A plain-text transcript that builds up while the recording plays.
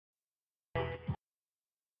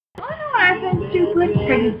my friends do with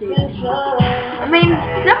pregnancies. I mean,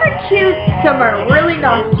 some are cute, some are really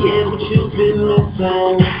not cute.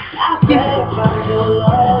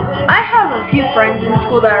 I have a few friends in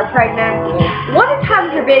school that are pregnant. One is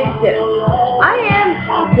having her baby soon.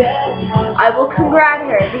 I will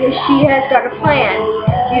congratulate her because she has got a plan.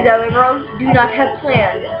 These other girls do not have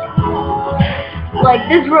plans. Like,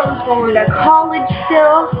 this girl is going to college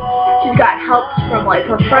still. She's got help from, like,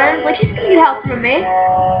 her friends. Like, she's gonna get help from me.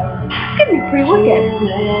 It's gonna be pretty wicked.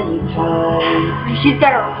 She's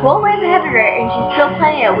got her whole life ahead of her, and she's still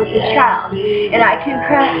playing it with this child. And I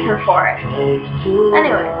congratulate her for it.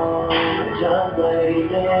 Anyway.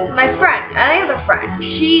 My friend, another friend,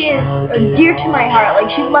 she is dear to my heart.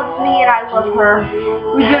 Like, she loves me and I love her.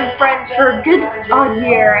 We've been friends for a good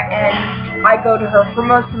year, and I go to her for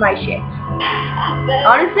most of my shit.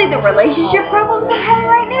 Honestly, the relationship problems I'm having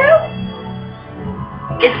right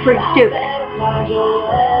now, it's pretty stupid.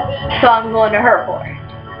 So I'm going to her for it.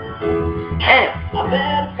 Anyway,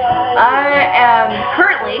 I am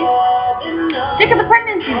currently sick of the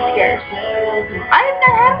pregnancy scares. I have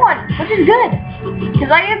not had one, which is good, because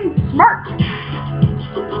I am smart.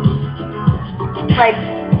 Like,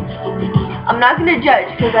 I'm not going to judge,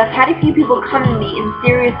 because I've had a few people come to me in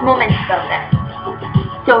serious moments about that.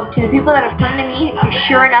 So, to the people that have come to me, if you're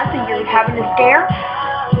sure enough that you're having a scare,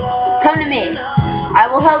 come to me. I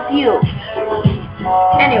will help you.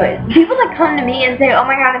 Anyways, people that come to me and say, oh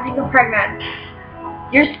my god, I think I'm pregnant,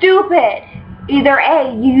 you're stupid. Either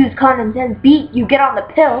A, you use common sense, B, you get on the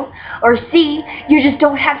pill, or C, you just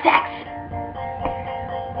don't have sex.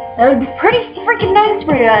 That would be pretty freaking nice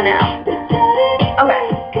for you now. Okay.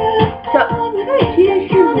 So,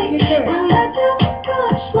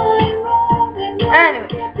 anyway.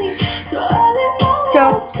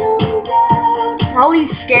 So, all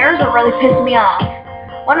these scares are really pissing me off.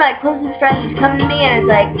 One of my closest friends is coming to me and is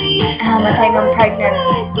like, I think I'm pregnant.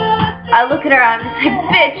 I look at her and I'm just like,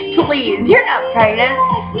 bitch, please, you're not pregnant.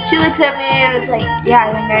 She looks at me and is like, yeah,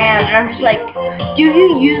 I think I am. And I'm just like, do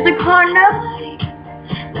you use the condom?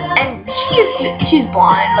 And she's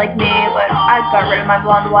blonde like me, but I got rid of my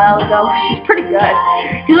blonde a while ago. She's pretty good.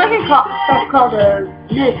 Because I can stop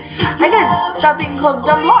being called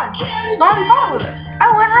dumb blonde. So I'm fine with it.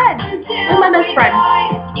 I went red. With my best friend.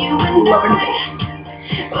 Love her to face.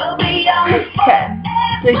 Okay.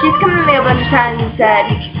 So she's come to me a bunch of times and said,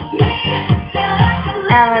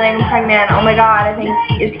 I think I'm pregnant. Oh my god, I think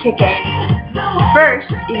it's kicking.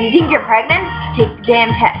 First, if you think you're pregnant, take the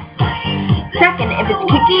damn test. Second, if it's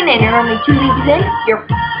kicking and you're only 2 weeks in, you're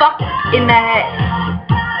fucked in the head.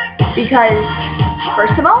 Because,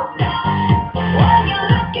 first of all,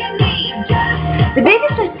 the baby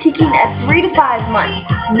starts kicking at 3 to 5 months,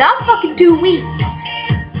 not fucking 2 weeks.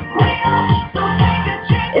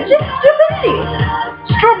 It's just stupidity.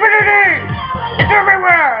 Stupidity! It's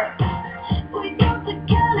everywhere!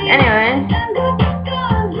 Anyways,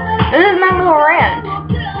 this is my little rant.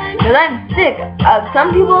 Because I'm sick of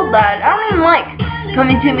some people that I don't even like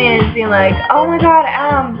coming to me and being like, oh my god,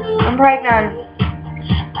 I'm pregnant.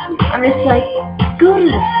 I'm just like, go to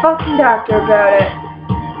the fucking doctor about it.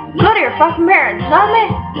 Go to your fucking parents, not me.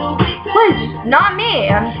 Please, not me.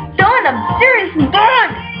 I'm done. I'm serious and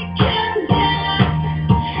done.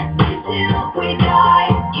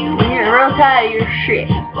 You're real tired of your shit.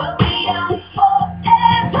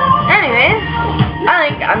 Anyways, I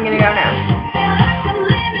think I'm gonna go now.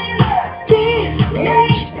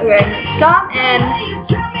 Okay, stop and,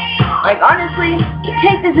 like, honestly,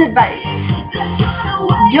 take this advice.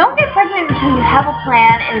 Don't get pregnant until you have a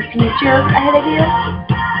plan and a future ahead of you.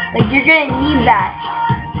 Like, you're gonna need that.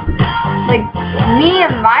 Like, me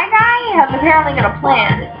and my guy have apparently got a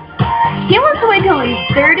plan. He wants to wait till he's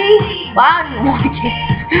 30. Well, I don't even want a kid.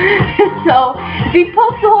 So, if he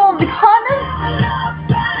pokes a hole in the condom,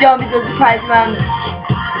 don't be so surprised when I'm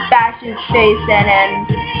bashing his face in and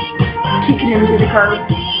kicking him to the curb.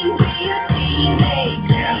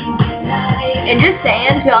 And just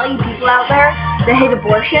saying to all you people out there that hate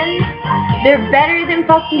abortion, they're better than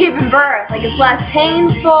fucking giving birth. Like, it's less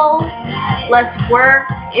painful, less work.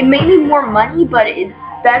 It may need more money, but it's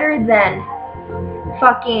better than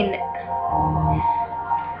fucking...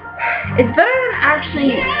 It's better than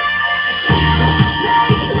actually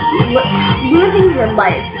losing your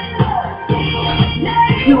life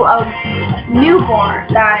to a newborn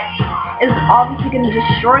that is obviously going to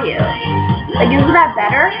destroy you. Like, isn't that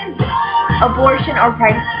better? abortion or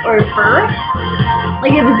pregnancy or birth.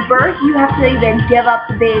 Like if it's birth, you have to either give up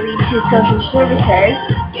the baby to social services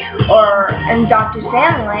and Dr.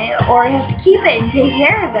 Stanley, or you have to keep it and take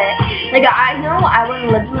care of it. Like I know I wouldn't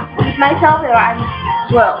live with myself if I'm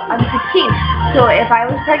 16. So if I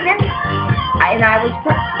was pregnant and I was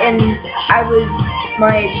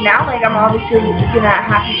my age now, like I'm obviously gonna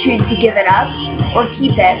have to choose to give it up or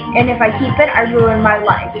keep it. And if I keep it, I ruin my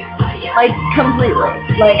life. Like completely.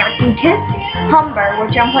 Like I can kiss Humber,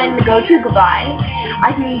 which I'm planning to go to, goodbye.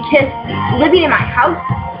 I can kiss living in my house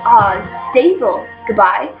stable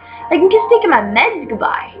goodbye. I can just take my meds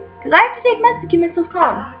goodbye. Because I have to take meds to keep myself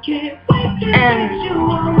calm. And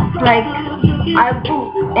like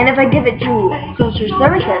and if I give it to social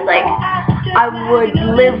services, like I would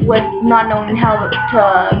live with not knowing how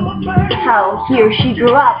he or she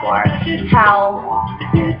grew up, or how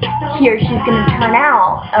he or she's gonna turn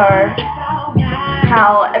out, or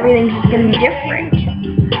how everything's just gonna be different.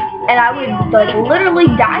 And I would like literally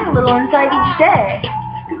die a little inside each day.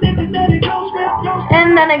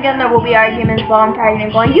 And then again there will be arguments while I'm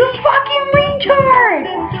pregnant going, you fucking retard!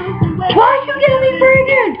 Why are you getting me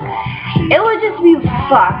pregnant? It would just be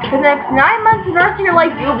fucked. For the next 9 months of the rest of your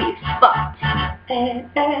life, you'll be fucked.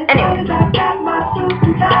 Anyway.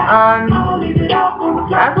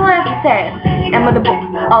 That's all I have to say. And with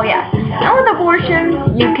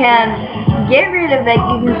abortion, you can get rid of it,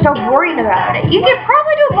 you can stop worrying about it. You can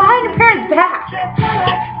probably do it behind your parents' back.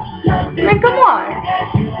 I mean, come on.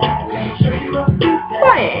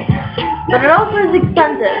 Funny. But it also is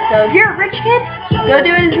expensive, so if you're a rich kid, go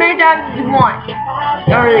do it as many times as you want.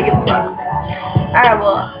 Don't really give a fuck. Alright,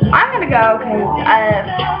 well, I'm gonna go, because I have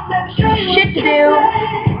shit to do,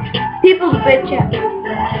 people to bitch at,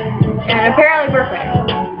 and apparently we're friends.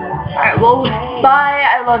 Alright, well, bye,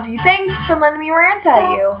 I love you, thanks for letting me rant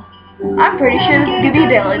at you. I'm pretty sure this is gonna be a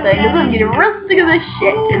daily thing, because I'm getting real sick of this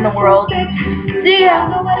shit in the world. See ya!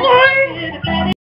 Bye!